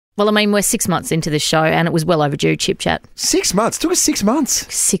Well, I mean, we're 6 months into this show and it was well overdue, Chip Chat. 6 months? It took us 6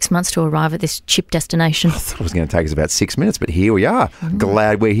 months. 6 months to arrive at this chip destination. I thought it was going to take us about 6 minutes, but here we are.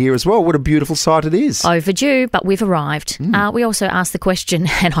 Glad we're here as well. What a beautiful sight it is. Overdue, but we've arrived. We also asked the question,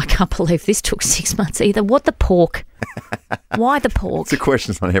 and I can't believe this took 6 months either. What the pork? Why the pork? It's a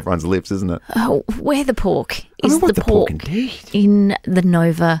question on everyone's lips, isn't it? Where the pork? Is the pork indeed? In the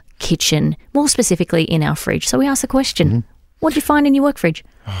Nova kitchen, more specifically in our fridge. So we asked the question, what do you find in your work fridge?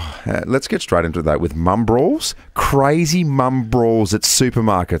 Let's get straight into that with mum brawls. Crazy mum brawls at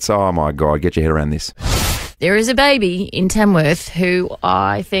supermarkets. Oh, my God. Get your head around this. There is a baby in Tamworth who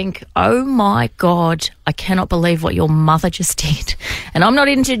I think, oh, my God, I cannot believe what your mother just did. And I'm not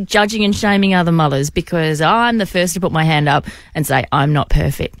into judging and shaming other mothers because I'm the first to put my hand up and say I'm not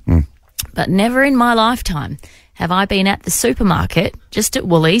perfect. But never in my lifetime have I been at the supermarket, just at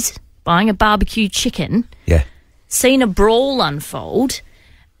Woolies, buying a barbecue chicken, seen a brawl unfold,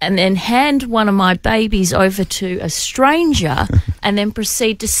 and then hand one of my babies over to a stranger and then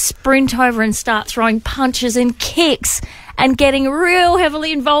proceed to sprint over and start throwing punches and kicks and getting real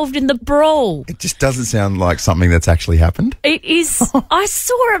heavily involved in the brawl. It just doesn't sound like something that's actually happened. It is. I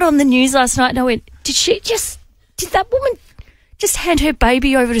saw it on the news last night and I went, did that woman just hand her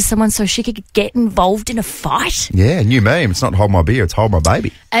baby over to someone so she could get involved in a fight? Yeah, new meme. It's not hold my beer, it's hold my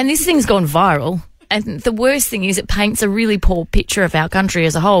baby. And this thing's gone viral. And the worst thing is it paints a really poor picture of our country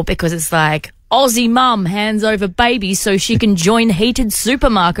as a whole because it's like Aussie mum hands over baby so she can join heated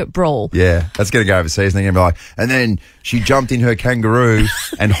supermarket brawl. Yeah, that's going to go overseas and they're going to be like, and then she jumped in her kangaroo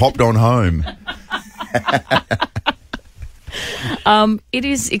and hopped on home. It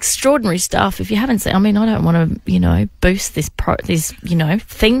is extraordinary stuff. If you haven't seen, I mean, I don't want to, boost this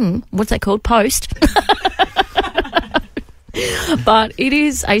thing. What's that called? Post. But it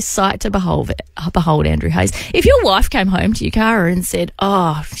is a sight to behold, Andrew Hayes. If your wife came home to your car and said,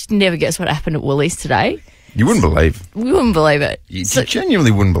 oh, she'd never guess what happened at Woolies today. You wouldn't believe. We wouldn't believe it. You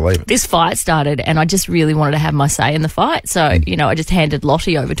genuinely wouldn't believe it. This fight started and I just really wanted to have my say in the fight. So, I just handed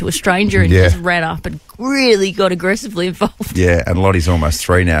Lottie over to a stranger and just ran up and really got aggressively involved. Yeah, and Lottie's almost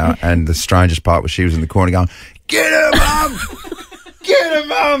 3 now. And the strangest part was she was in the corner going, get her, Mum! Get her,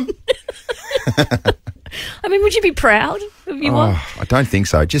 Mum! I mean, would you be proud of your wife? I don't think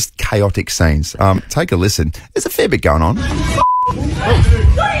so. Just chaotic scenes. Take a listen. There's a fair bit going on. Stop.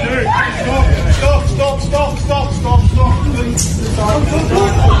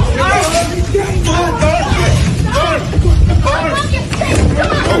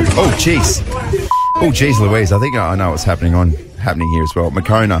 Oh, jeez. Oh, jeez, Louise. I think I know what's happening here as well.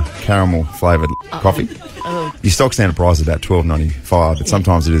 Macona caramel flavoured coffee. Your stock standard price is about $12.95, but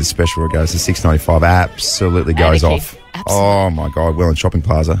sometimes they do the special where it goes to $6.95. Absolutely goes off. Absolutely. Oh, my God. Well, in Shopping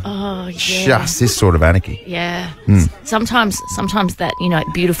Plaza. Oh, yeah. Just this sort of anarchy. Yeah. Sometimes that,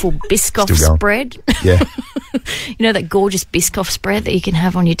 beautiful Biscoff spread. Yeah. That gorgeous Biscoff spread that you can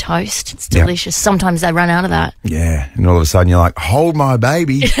have on your toast. It's delicious. Yep. Sometimes they run out of that. Yeah. And all of a sudden you're like, hold my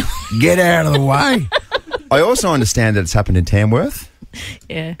baby. Get out of the way. I also understand that it's happened in Tamworth.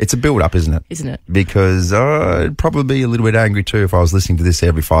 Yeah. It's a build-up, isn't it? Isn't it? Because I'd probably be a little bit angry too if I was listening to this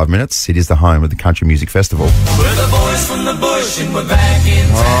every 5 minutes. It is the home of the Country Music Festival. We're the boys from the bush and we're back in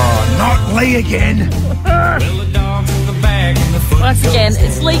town. Oh, not Lee again. Once again,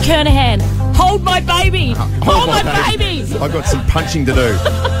 it's Lee Kernahan. Hold my baby. Hold my baby. I've got some punching to do.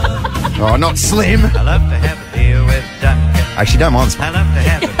 Oh, not Slim. I love to have a beer with Duncan. Actually, don't mind Slim. I love to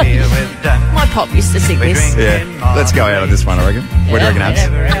have a beer with Duncan. My pop used to sing this. Yeah. Let's go out on this one, I reckon. What do you reckon, Abs?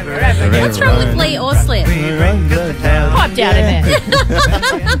 What's wrong with Lee or Slim? Pipe down in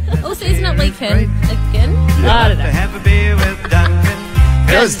there. Also, isn't it Lee Kern again? I don't know. Have a beer with Duncan.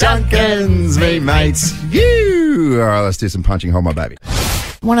 Because Duncan's me mates. You. All right, let's do some punching. Hold my baby.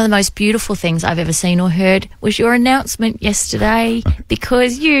 One of the most beautiful things I've ever seen or heard was your announcement yesterday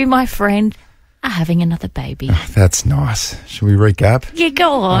because you, my friend, are having another baby. Oh, that's nice. Shall we recap? Yeah,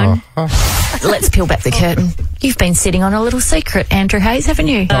 go on. Let's peel back the curtain. You've been sitting on a little secret, Andrew Hayes, haven't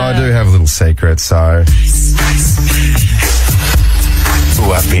you? I do have a little secret, so...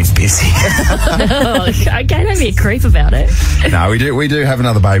 Oh, I've been busy. Okay, don't be a creep about it. No, we do have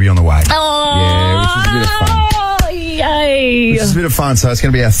another baby on the way. Oh, yeah, which is a bit of fun. Yay. Which is a bit of fun. So it's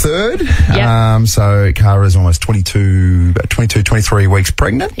going to be our third. Yep. So Kara's almost 22, 23 weeks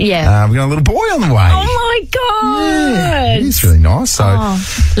pregnant. Yeah. We've got a little boy on the way. Oh, my God. Yeah, it's really nice. So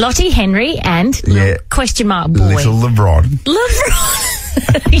Lottie, Henry, and question mark boy. Little LeBron. LeBron.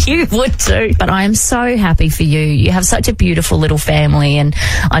 You would too. But I am so happy for you. You have such a beautiful little family, and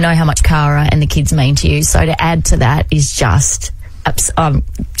I know how much Kara and the kids mean to you. So to add to that is just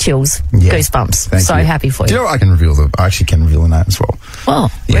chills, Yeah. goosebumps. Thank So you. happy for Do you. you know what? I actually can reveal the name as well. Oh,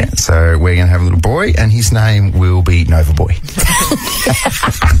 Yeah, so we're going to have a little boy, and his name will be Nova Boy.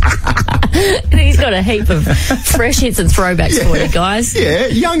 he's got a heap of fresh hits and throwbacks for you guys. Yeah,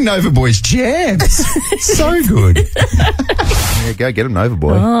 young Nova Boy's jams. So good. Yeah, go get him, Nova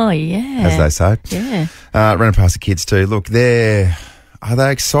Boy, Oh, yeah. as they say. Yeah. Running past the kids too. Look, are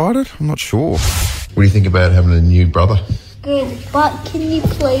they excited? I'm not sure. What do you think about having a new brother? Good, but can you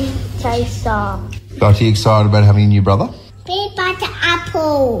please say so? Are you excited about having a new brother? Peanut butter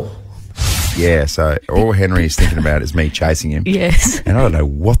apple. Yeah, so all Henry is thinking about is me chasing him. Yes. And I don't know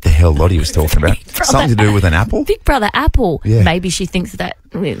what the hell Lottie was talking about. Something to do with an apple? Big Brother Apple. Yeah. Maybe she thinks that,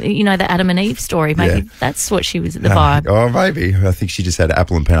 you know, the Adam and Eve story. Maybe Yeah. that's what she was at the vibe. Oh, maybe. I think she just had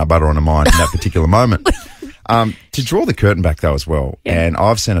apple and peanut butter on her mind in that particular moment. To draw the curtain back, though, as well, and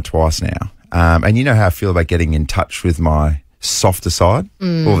I've seen it twice now, and you know how I feel about getting in touch with my softer side?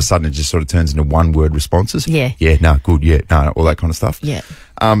 All of a sudden, it just sort of turns into one-word responses. Yeah. Yeah, no, good, yeah, no, all that kind of stuff. Yeah.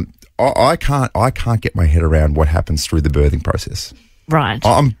 I can't get my head around what happens through the birthing process. Right.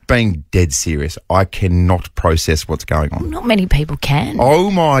 I'm being dead serious. I cannot process what's going on. Not many people can. Oh,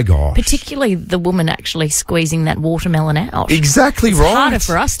 my gosh. Particularly the woman actually squeezing that watermelon out. Exactly It's right. harder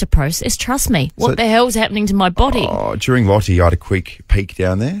for us to process, trust me. What So- the hell's happening to my body? Oh, during Lottie, I had a quick peek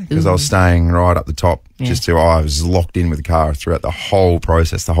down there because I was staying right up the top. I was locked in with the car throughout the whole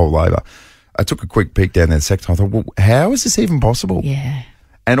process, the whole labour. I took a quick peek down there the second time. I thought, well, how is this even possible? Yeah.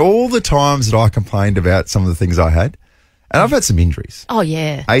 And all the times that I complained about some of the things I had, and I've had some injuries. Oh,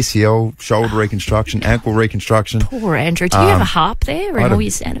 yeah. ACL, shoulder reconstruction, ankle reconstruction. Poor Andrew. Do you have a harp there and don't- all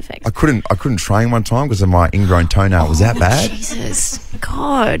your sound effects? I couldn't train one time because of my ingrown toenail. Was that bad? Jesus.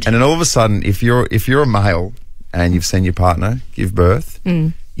 God. And then all of a sudden, if you're a male and you've seen your partner give birth,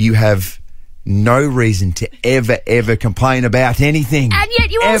 you have no reason to ever complain about anything. And yet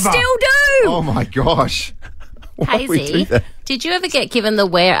you all Ever. still do. Oh my gosh. Why would we do Hayesy, that? did you ever get given the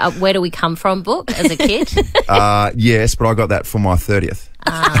Where Do We Come From book as a kid? Yes, but I got that for my 30th.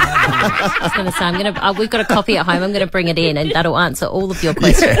 I was going to say, we've got a copy at home. I'm going to bring it in, and that'll answer all of your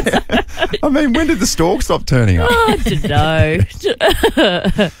questions. I mean, when did the stork stop turning up? I don't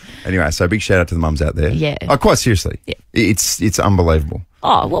know. Anyway, so big shout out to the mums out there. Yeah. Oh, quite seriously. Yeah. It's unbelievable.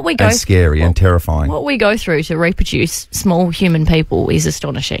 Oh, what we go And scary and terrifying. What we go through to reproduce small human people is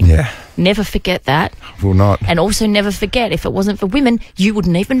astonishing. Yeah. Never forget that. Will not. And also never forget, if it wasn't for women, you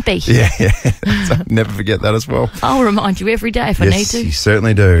wouldn't even be here. Yeah. So never forget that as well. I'll remind you every day if I need to. You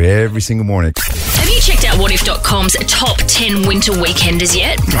certainly do. Every single morning. Have you checked out whatif.com's top 10 winter weekenders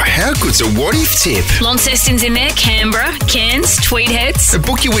yet? How good's a what if tip? Launceston's in there, Canberra, Cairns, Tweed Heads.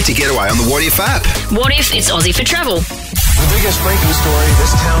 Book your winter getaway on the What If app. What if it's Aussie for travel? The biggest breaking story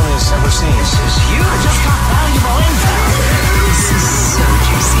this town has ever seen. This is huge. I just got valuable info. This is so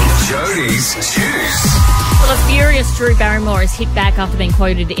juicy. Jodies Juice. Well, a furious Drew Barrymore is hit back after being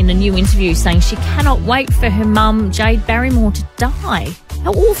quoted in a new interview saying she cannot wait for her mum, Jade Barrymore, to die.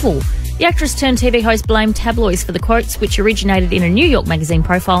 How awful. The actress turned TV host blamed tabloids for the quotes, which originated in a New York magazine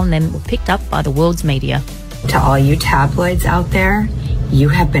profile and then were picked up by the world's media. To all you tabloids out there, you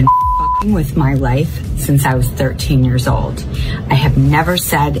have been f***ing with my life since I was 13 years old. I have never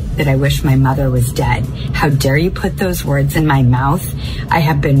said that I wish my mother was dead. How dare you put those words in my mouth? I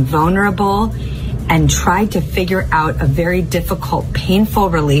have been vulnerable and tried to figure out a very difficult, painful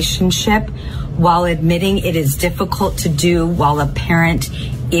relationship while admitting it is difficult to do while a parent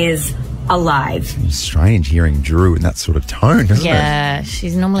is alive. It's strange hearing Drew in that sort of tone, isn't it? Yeah,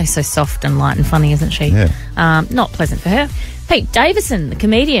 she's normally so soft and light and funny, isn't she? Yeah. Not pleasant for her. Pete Davidson, the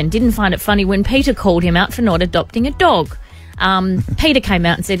comedian, didn't find it funny when Peter called him out for not adopting a dog. Peter came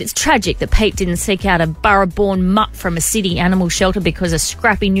out and said it's tragic that Pete didn't seek out a borough-born mutt from a city animal shelter because a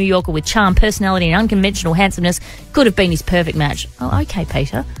scrappy New Yorker with charm, personality and unconventional handsomeness could have been his perfect match. Oh, okay,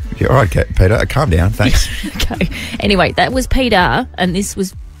 Peter. Yeah, all right, Peter, calm down, thanks. Okay. Anyway, that was Peter, and this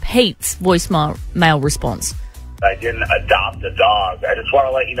was Pete's voicemail response. I didn't adopt a dog. I just want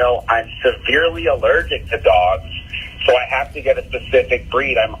to let you know I'm severely allergic to dogs, so I have to get a specific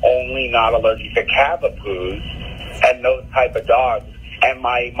breed. I'm only not allergic to Cavapoos and those type of dogs. And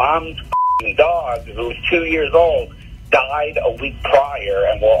my mom's dog, who was 2 years old, died a week prior,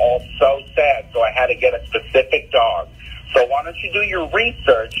 and we're all so sad, so I had to get a specific dog. So why don't you do your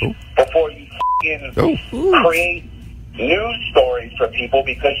research before you create news stories for people,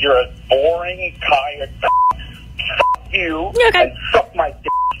 because you're a boring, tired fuck you, Okay. and suck my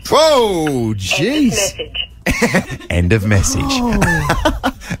dick. Whoa, jeez. End of message.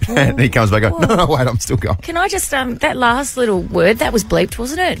 And he comes back going, no, wait, I'm still going. Can I just, that last little word, that was bleeped,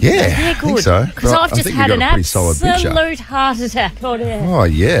 wasn't it? Yeah, yeah, I think so. Because But I've I just think had we an got a pretty solid picture. absolute heart attack on it. Oh,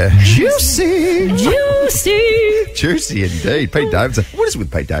 yeah. Juicy. Juicy. Juicy indeed. Pete Davidson. What is it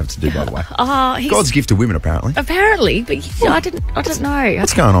with Pete Davidson do, by the way? He's God's gift to women, apparently. apparently, but I don't know.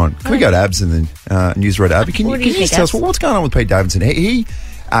 What's going on? Can we go to Abs and then news reader Abby? Can What do you you just think, tell us Abs? what's going on with Pete Davidson? He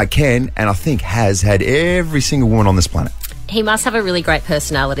can, and I think has had every single woman on this planet. He must have a really great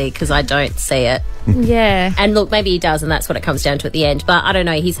personality because I don't see it. Yeah. And look, maybe he does, and that's what it comes down to at the end. But I don't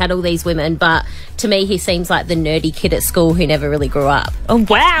know. He's had all these women, but to me, he seems like the nerdy kid at school who never really grew up. Oh,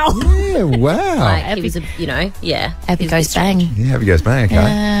 wow. Yeah, wow. Like, he was a, yeah. Abby he was a goes bit bang. Yeah, Abby goes bang,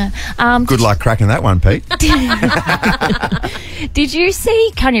 okay. Good luck cracking that one, Pete. Did you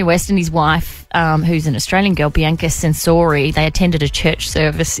see Kanye West and his wife, who's an Australian girl, Bianca Censori? They attended a church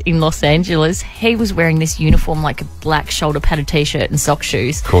service in Los Angeles. He was wearing this uniform, like a black shoulder padded t-shirt and sock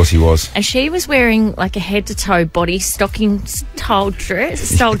shoes. Of course he was. And she was wearing like a head to toe body stocking style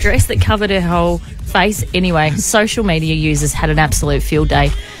dress that covered her whole face. Anyway, social media users had an absolute field day.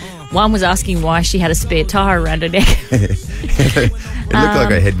 One was asking why she had a spare tyre around her neck. It looked like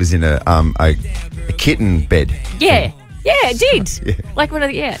her head was in a kitten bed. Yeah. Yeah, it did. Yeah. Like one of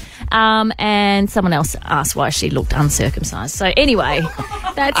the, and someone else asked why she looked uncircumcised. So anyway,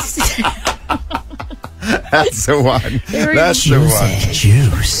 that's That's the one. That's the one.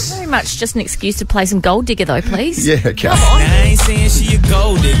 Juice. Very much just an excuse to play some Gold Digger, though, please. Yeah, okay. Come on. I ain't saying she a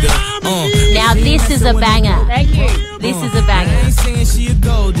gold digger. Now this is a banger. Thank you. This is a banger. I ain't saying she a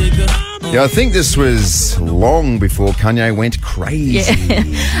gold digger. Yeah, I think this was long before Kanye went crazy. Yeah.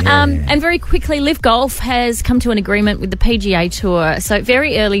 And very quickly, Live Golf has come to an agreement with the PGA Tour. So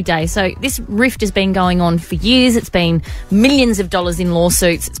very early days. So this rift has been going on for years. It's been millions of dollars in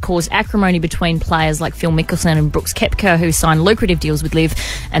lawsuits. It's caused acrimony between players like Phil Mickelson and Brooks Koepka, who signed lucrative deals with Live.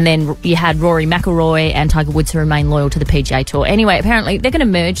 And then you had Rory McIlroy and Tiger Woods, who remain loyal to the PGA Tour. Anyway, apparently they're going to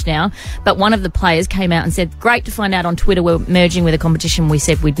merge now. But one of the players came out and said, great to find out on Twitter we're merging with a competition we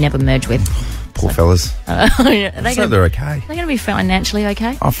said we'd never merge with. Poor fellas. Yeah, They're okay. They're going to be financially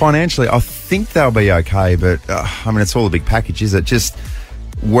okay. Financially, I think they'll be okay, but I mean, it's all a big package, is it? Just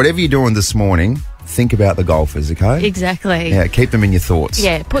whatever you're doing this morning, think about the golfers, okay? Exactly. Yeah, keep them in your thoughts.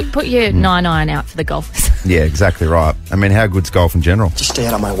 Yeah, put your 9-iron out for the golfers. Yeah, exactly right. I mean, how good's golf in general? Just stay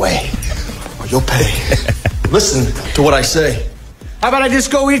out of my way, or you'll pay. Listen to what I say. How about I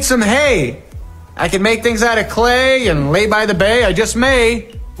just go eat some hay? I can make things out of clay and lay by the bay. I just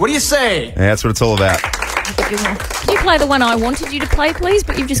may. What do you say? Yeah, that's what it's all about. Can you play the one I wanted you to play, please,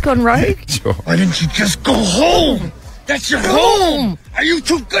 but you've just gone rogue? Sure. Why didn't you just go home? That's your home. Are you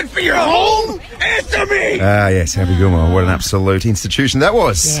too good for your home? Answer me. Yes, Happy Gilmore. What an absolute institution that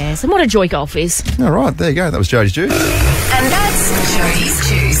was. Yes, and what a joy golf is. All right, there you go. That was Jodies Juice. And that's Jodies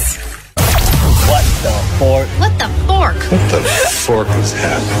Juice. What the fork? What the fork? What the fork is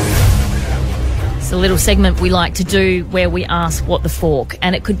happening? It's a little segment we like to do where we ask what the fork,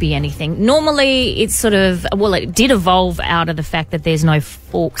 and it could be anything. Normally, it's sort of, well, it did evolve out of the fact that there's no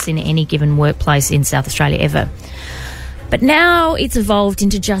forks in any given workplace in South Australia ever. But now it's evolved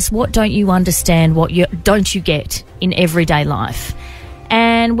into just what don't you understand, what don't you get in everyday life.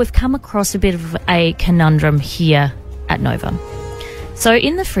 And we've come across a bit of a conundrum here at Nova. So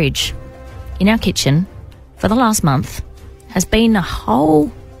in the fridge, in our kitchen, for the last month, has been a whole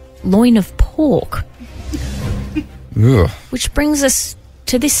loin of pork. Ugh. Which brings us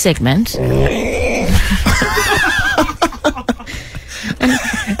to this segment. And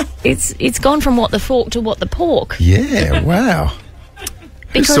it's gone from what the fork to what the pork. Yeah, wow.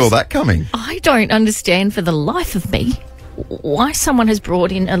 Who saw that coming? I don't understand for the life of me why someone has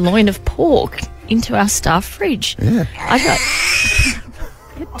brought in a loin of pork into our staff fridge. Yeah. I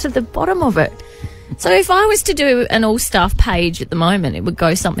don't get to the bottom of it. So if I was to do an all-staff page at the moment, it would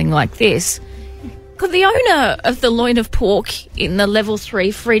go something like this. Could the owner of the loin of pork in the level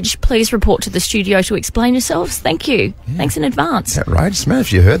 3 fridge please report to the studio to explain yourselves? Thank you. Yeah. Thanks in advance. Outrageous, man,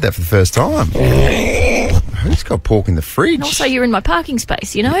 if you heard that for the first time. Who's got pork in the fridge? And also, you're in my parking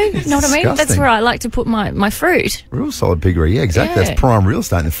space, you know? You know what I mean? Disgusting. That's where I like to put my fruit. Real solid piggery, yeah, exactly. Yeah. That's prime real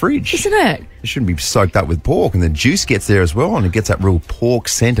estate in the fridge. Isn't it? It shouldn't be soaked up with pork, and the juice gets there as well, and it gets that real pork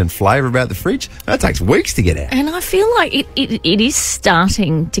scent and flavour about the fridge. That takes weeks to get out. And I feel like it is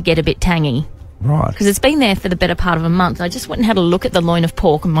starting to get a bit tangy. Right. Because it's been there for the better part of a month. I just went and had a look at the loin of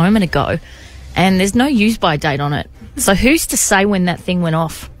pork a moment ago, and there's no use-by date on it. So who's to say when that thing went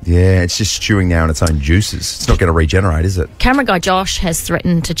off? Yeah, it's just stewing now in its own juices. It's not going to regenerate, is it? Camera guy Josh has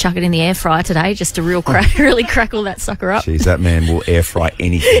threatened to chuck it in the air fryer today just to really crackle that sucker up. Jeez, that man will air fry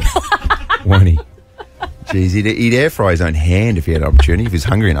anything, won't he? Jeez, he'd air fry his own hand if he had an opportunity, if he was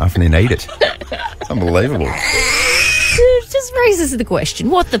hungry enough, and then eat it. It's unbelievable. It just raises the question,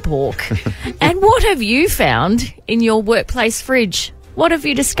 what the pork? And what have you found in your workplace fridge? What have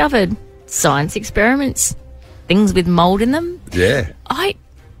you discovered? Science experiments? Things with mould in them? Yeah.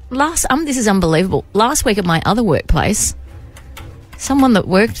 This is unbelievable. Last week at my other workplace, someone that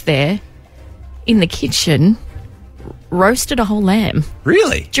worked there in the kitchen roasted a whole lamb.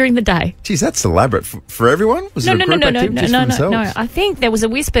 Really? During the day. Jeez, that's elaborate. For everyone? Was it a group activity just for themselves? No. I think there was a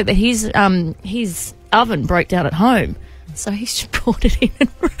whisper that his oven broke down at home. So he just brought it in and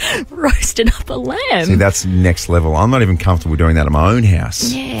roasted up a lamb. See, that's next level. I'm not even comfortable doing that at my own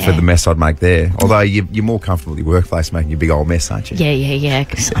house for the mess I'd make there. Although you're more comfortable at your workplace making a big old mess, aren't you? Yeah.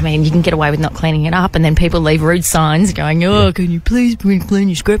 'Cause, I mean, you can get away with not cleaning it up, and then people leave rude signs going, can you please clean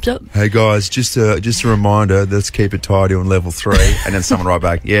your scraps up? Hey, guys, just a reminder, let's keep it tidy on level 3. And then someone right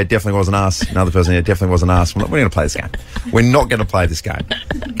back, yeah, definitely wasn't us. Another person, yeah, definitely wasn't us. We're going to play this game. We're not going to play this game.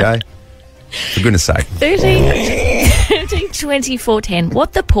 Okay? For goodness sake. 13 24 10.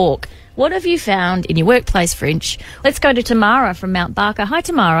 What the pork? What have you found in your workplace fridge? Let's go to Tamara from Mount Barker. Hi,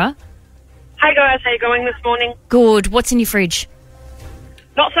 Tamara. Hi guys, how you going this morning? Good. What's in your fridge?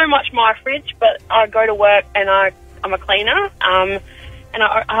 Not so much my fridge, but I go to work and I'm a cleaner, and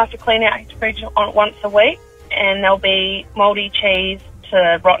I have to clean out his fridge once a week, and there'll be mouldy cheese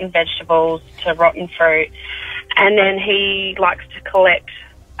to rotten vegetables to rotten fruit, and then he likes to collect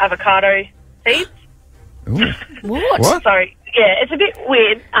avocado seeds. What? Sorry. Yeah, it's a bit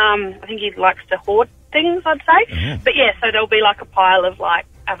weird. I think he likes to hoard things, I'd say. But yeah, so there'll be like a pile of like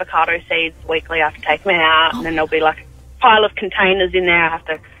avocado seeds weekly. I have to take them out, and then there'll be like a pile of containers in there. I have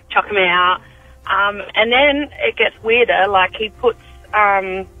to chuck them out. And then it gets weirder. Like he puts,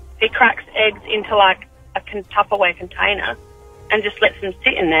 he cracks eggs into like a Tupperware container and just lets them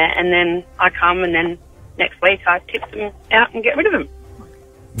sit in there. And then I come, and then next week I tip them out and get rid of them.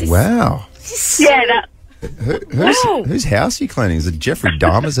 Wow. Yeah, that. Whose house are you cleaning? Is it Jeffrey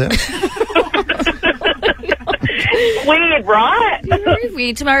Dahmer's house? Weird, right? Very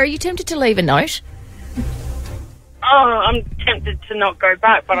weird. Tamara, are you tempted to leave a note? Oh, I'm tempted to not go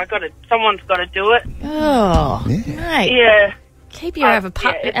back, but someone's got to do it. Oh, mate. Yeah. Keep your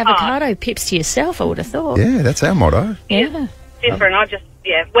avocado pips to yourself, I would have thought. Yeah, that's our motto. Yeah. Different. I just,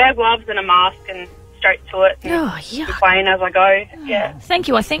 wear gloves and a mask and straight to it. And explain as I go. Yeah. Thank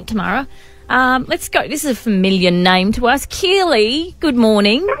you, I think, Tamara. Let's go. This is a familiar name to us. Keely, good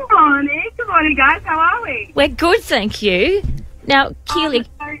morning. Good morning. Good morning, guys. How are we? We're good, thank you. Now, Keely,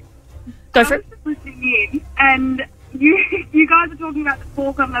 go for it. I was just listening in, and you guys are talking about the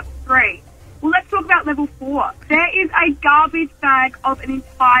pork on level 3. Well, let's talk about level 4. There is a garbage bag of an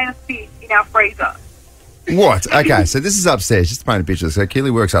entire fish in our freezer. What? Okay, so this is upstairs. Just to paint a picture. So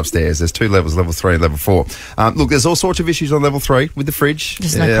Keely works upstairs. There's 2 levels, level 3 and level 4. Look, there's all sorts of issues on level 3 with the fridge.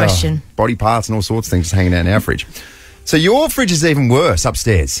 There's no question. Body parts and all sorts of things just hanging out in our fridge. So your fridge is even worse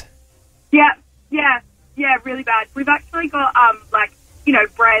upstairs. Yeah, really bad. We've actually got,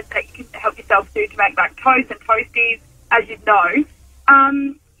 bread that you can help yourself to make like toast and toasties, as you know.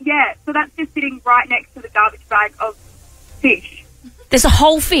 So that's just sitting right next to the garbage bag of fish. There's a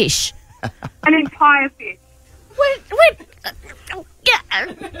whole fish? An entire fish.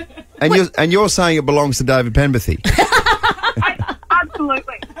 And you're saying it belongs to David Penberthy?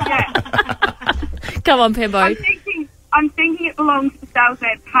 Absolutely, yeah. Come on, Pembo. I'm thinking it belongs to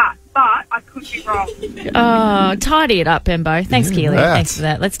salesman Pat, but I could be wrong. Oh, tidy it up, Pembo. Thanks, Keely. Thanks for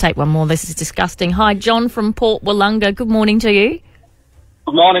that. Let's take one more. This is disgusting. Hi, John from Port Wollonga. Good morning to you.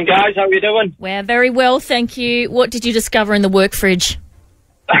 Good morning, guys. How are you doing? We're very well, thank you. What did you discover in the work fridge?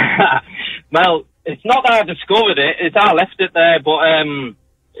 Well, it's not that I discovered it. It's I left it there, but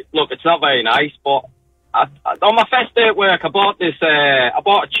look, it's not very nice. But on my first day at work, I bought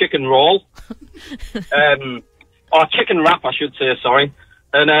a chicken roll, or a chicken wrap, I should say. Sorry,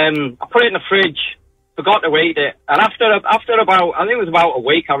 and I put it in the fridge. Forgot to eat it, and after about, I think it was about a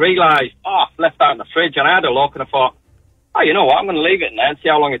week, I realised, I've left that in the fridge, and I had a look, and I thought, oh, you know what, I'm going to leave it in there and see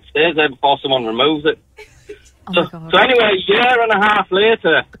how long it stays there before someone removes it. So anyway, a year and a half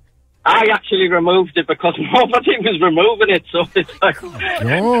later, I actually removed it because nobody was removing it. So it's like,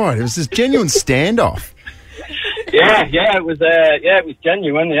 God, it was this genuine standoff. Yeah, it was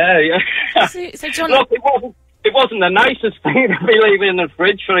genuine. Yeah. So John, look, it wasn't the nicest thing to be leaving in the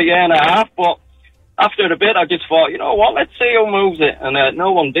fridge for a year and a half, but after a bit, I just thought, you know what, let's see who moves it, and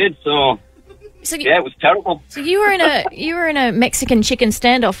no one did. So yeah, it was terrible. So you were in a Mexican chicken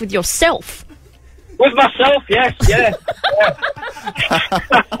standoff with yourself. With myself, yes, yeah.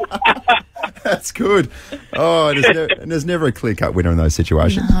 That's good. Oh, and there's never a clear-cut winner in those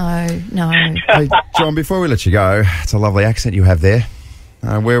situations. No. Hey, John, before we let you go, it's a lovely accent you have there.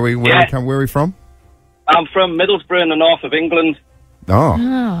 Where are we from? I'm from Middlesbrough in the north of England.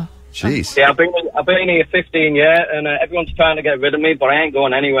 Oh. Jeez. Yeah, I've been here 15 years, and everyone's trying to get rid of me, but I ain't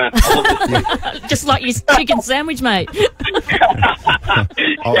going anywhere. I love this Just like your chicken sandwich, mate.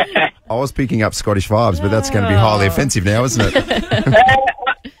 I was picking up Scottish vibes, but that's going to be highly offensive now, isn't it?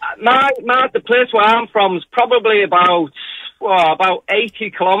 the place where I'm from is probably about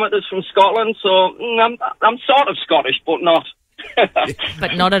 80 kilometres from Scotland, so I'm sort of Scottish, but not.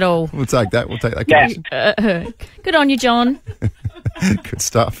 But not at all. We'll take that. Yeah. Good on you, John. Good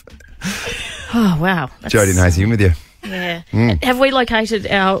stuff. Oh, wow. Jodie and Hayesy, in with you. Yeah. Have we located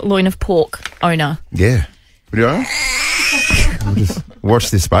our loin of pork owner? Yeah. What do you know? We'll just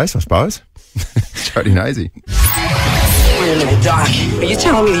watch this space, I suppose. Jodie and Hayesy. Wait a minute, Doc. Are you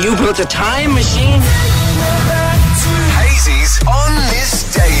telling me you built a time machine? Hazy's on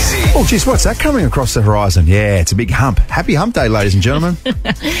Miss Daisy. Oh, geez, what's that coming across the horizon? Yeah, it's a big hump. Happy hump day, ladies and gentlemen.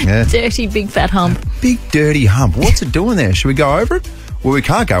 Yeah. Dirty, big, fat hump. Big, dirty hump. What's it doing there? Should we go over it? Well, we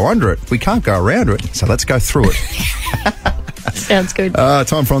can't go under it. We can't go around it. So let's go through it. Sounds good.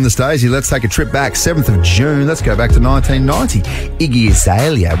 Time for On This Daisy. Let's take a trip back. 7th of June. Let's go back to 1990. Iggy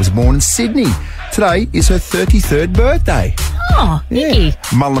Azalea was born in Sydney. Today is her 33rd birthday. Oh, Iggy.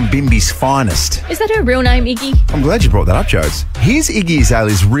 Mullumbimby's finest. Is that her real name, Iggy? I'm glad you brought that up, Jodes. Here's Iggy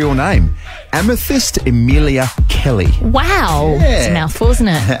Azalea's real name. Amethyst Amelia Kelly. Wow. Yeah. It's a mouthful, isn't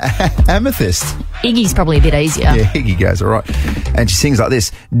it? Amethyst. Iggy's probably a bit easier. Yeah, Iggy goes all right. And she sings like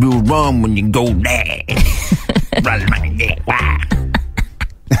this. Do wrong when you go there.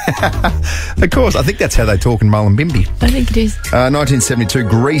 Of course, I think that's how they talk in Mullumbimby. I think it is. 1972,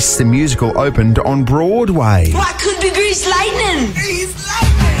 Grease, the musical, opened on Broadway. What could be Grease lightning?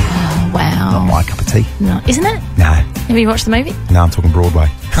 Oh, wow. Not my cup of tea. No, isn't it? No. Have you watched the movie? No, I'm talking Broadway.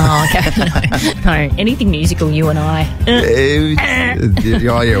 Oh, okay. No, anything musical, you and I.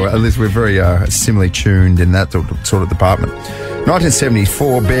 Oh, yeah, well, at least we're very similarly tuned in that sort of department.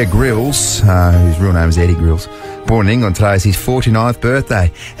 1974, Bear Grylls, whose real name is Eddie Grylls, born in England. Today is his 49th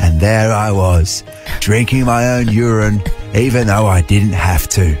birthday. And there I was, drinking my own urine, even though I didn't have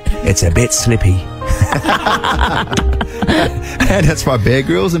to. It's a bit slippy. And that's my Bear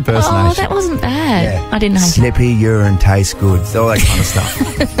Grylls impersonation. Oh, that wasn't bad. Yeah. I didn't know. Slippy urine tastes good. All that kind of stuff.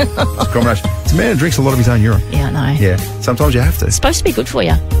 It's a combination. It's a man who drinks a lot of his own urine. Yeah, I know. Yeah. Sometimes you have to. It's supposed to be good for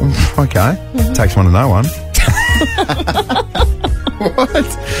you. Okay. Takes one to know one. What?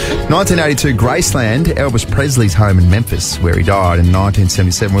 1982, Graceland, Elvis Presley's home in Memphis, where he died in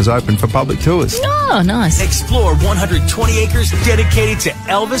 1977, was open for public tours. Oh, nice. Explore 120 acres dedicated to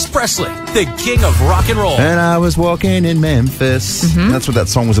Elvis Presley, the king of rock and roll. And I was walking in Memphis. Mm-hmm. That's what that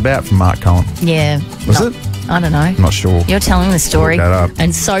song was about from Mark Cohen. Yeah. Was it? I don't know. I'm not sure. You're telling the story, Look that up.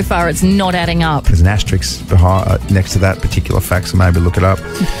 and so far it's not adding up. There's an asterisk behind, next to that particular fact, so maybe look it up.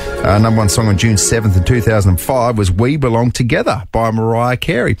 Number one song on June 7th in 2005 was We Belong Together by Mariah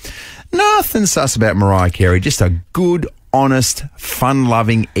Carey. Nothing sus about Mariah Carey, just a good, honest,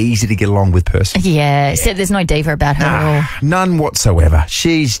 fun-loving, easy to get along with person. Yeah, except there's no diva about her at all. None whatsoever.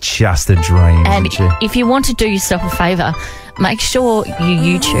 She's just a dream, And isn't she? if you want to do yourself a favour, make sure you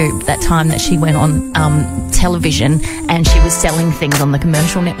YouTube that time that she went on television and she was selling things on the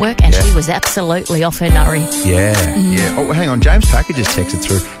commercial network, and she was absolutely off her nurry. Yeah, yeah. Oh, hang on. James Packer just texted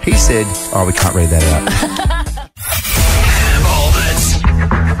through. He said, oh, we can't read that out. Handball Blitz.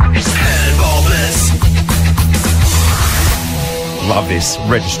 Handball Blitz. Love this.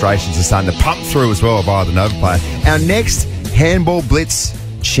 Registrations are starting to pump through as well via the Nova Player. Our next Handball Blitz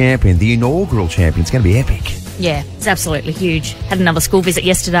champion, the inaugural champion, it's going to be epic. Yeah, it's absolutely huge. Had another school visit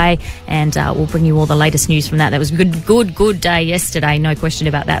yesterday, and we'll bring you all the latest news from that. That was a good day yesterday, no question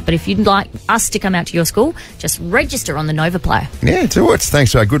about that. But if you'd like us to come out to your school, just register on the Nova Player. Yeah, do it.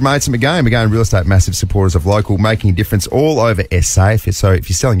 Thanks to our good mates at McGain. McGain Real Estate, massive supporters of local, making a difference all over SA. So if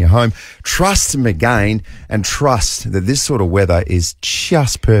you're selling your home, trust McGain and trust that this sort of weather is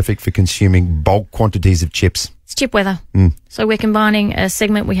just perfect for consuming bulk quantities of chips. It's chip weather. So we're combining a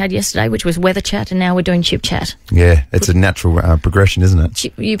segment we had yesterday, which was weather chat, and now we're doing chip chat. Yeah, it's a natural progression, isn't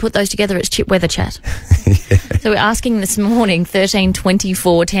it? You put those together, it's chip weather chat. So we're asking this morning, 13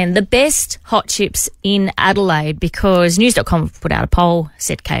 24 10, the best hot chips in Adelaide, because News.com put out a poll,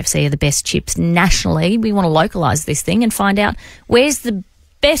 said KFC are the best chips nationally. We want to localise this thing and find out where's the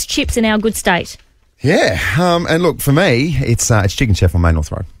best chips in our good state. Yeah, and look, for me, it's Chicken Chef on Main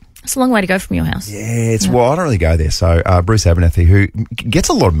North Road. It's a long way to go from your house. Yeah, well, I don't really go there. So Bruce Abernethy, who gets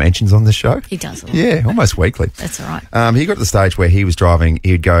a lot of mentions on this show. He does. Yeah, almost weekly. That's all right. He got to the stage where he was driving,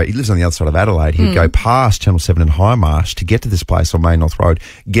 he lives on the other side of Adelaide, he'd go past Channel 7 and High Marsh to get to this place on Main North Road,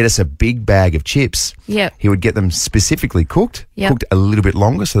 get us a big bag of chips. Yep. He would get them specifically cooked, Yep. cooked a little bit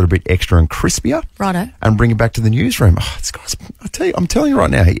longer so they're a bit extra and crispier. Righto. And bring it back to the newsroom. Oh, this guy's, I'm telling you right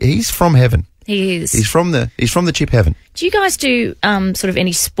now, he's from heaven. He is. He's from the chip heaven. Do you guys do sort of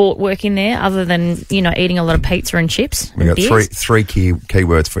any sport work in there other than, eating a lot of pizza and chips? We've and got beers? three key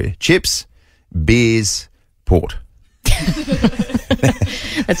words for you. Chips, beers, port.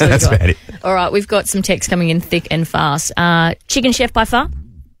 That's about it. All right, we've got some texts coming in thick and fast. Chicken Chef by far.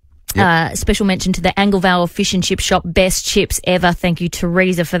 Yep. Special mention to the Anglevale Fish and Chip Shop. Best chips ever. Thank you,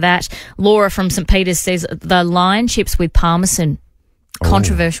 Teresa, for that. Laura from St. Peter's says the lion chips with parmesan.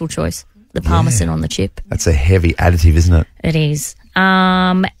 Controversial choice. The parmesan on the chip. That's a heavy additive, isn't it? It is.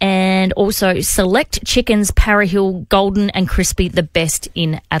 And also Select Chickens, Para Hill, golden and crispy, the best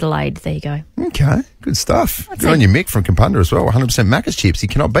in Adelaide. There you go. Okay, good stuff. Good on you, Mick from Kapunda as well. 100% Macca's chips. You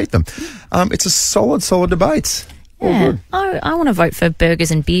cannot beat them. It's a solid debate. All good. I want to vote for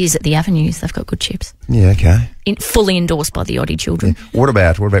burgers and beers at the Avenues. They've got good chips. Yeah, okay. Fully endorsed by the Oddie children. Yeah. What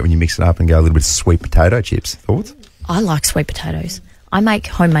about when you mix it up and go a little bit of sweet potato chips? Thoughts? I like sweet potatoes. I make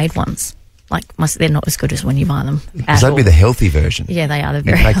homemade ones. They're not as good as when you buy them. Because that'd be the healthy version. Yeah, they are. They're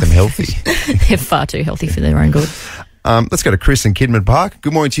You very make them healthy. They're far too healthy for their own good. Let's go to Chris in Kidman Park.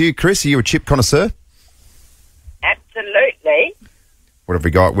 Good morning to you, Chris. Are you a chip connoisseur? Absolutely. What have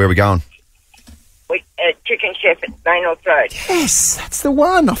we got? Where are we going? Chicken Chef at Main North Road. Yes, that's the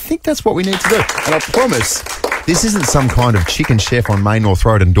one. I think that's what we need to do. And I promise, this isn't some kind of Chicken Chef on Main North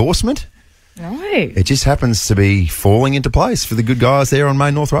Road endorsement. No. It just happens to be falling into place for the good guys there on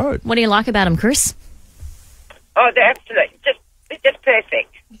Main North Road. What do you like about them, Chris? Oh, they're absolutely just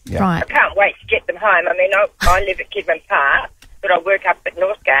perfect. Yeah. Right. I can't wait to get them home. I mean, I live at Kidman Park, but I work up at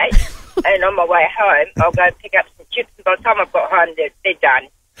Northgate, and on my way home, I'll go pick up some chips, and by the time I've got home, they're done.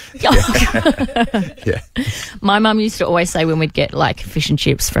 Yeah. My mum used to always say when we'd get fish and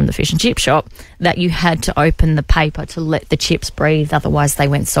chips from the fish and chip shop that you had to open the paper to let the chips breathe, otherwise they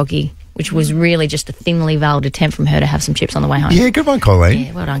went soggy, which was really just a thinly veiled attempt from her to have some chips on the way home. Yeah, good one, Colleen.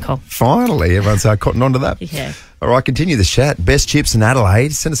 Yeah, well done, Col. Finally, everyone's cotton on to that. Yeah. All right, continue the chat. Best chips in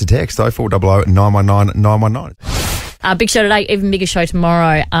Adelaide. Send us a text, 0400 919 919. Big show today, even bigger show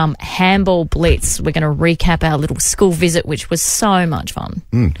tomorrow. Handball Blitz. We're going to recap our little school visit, which was so much fun.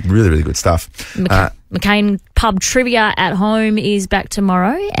 Really, really good stuff. McCain Pub Trivia at Home is back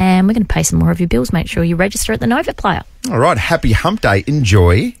tomorrow, and we're going to pay some more of your bills. Make sure you register at the Nova Player. All right, happy hump day.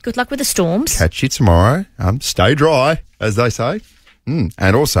 Enjoy. Good luck with the storms. Catch you tomorrow. Stay dry, as they say.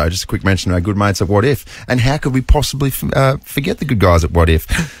 And also, just a quick mention to our good mates at What If. And how could we possibly forget the good guys at What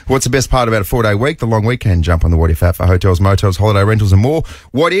If? What's the best part about a 4-day week? The long weekend. Jump on the What If app for hotels, motels, holiday rentals and more.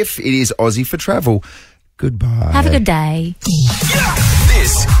 What If? It is Aussie for travel. Goodbye. Have a good day.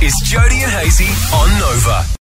 This is Jodie and Hayesy on Nova.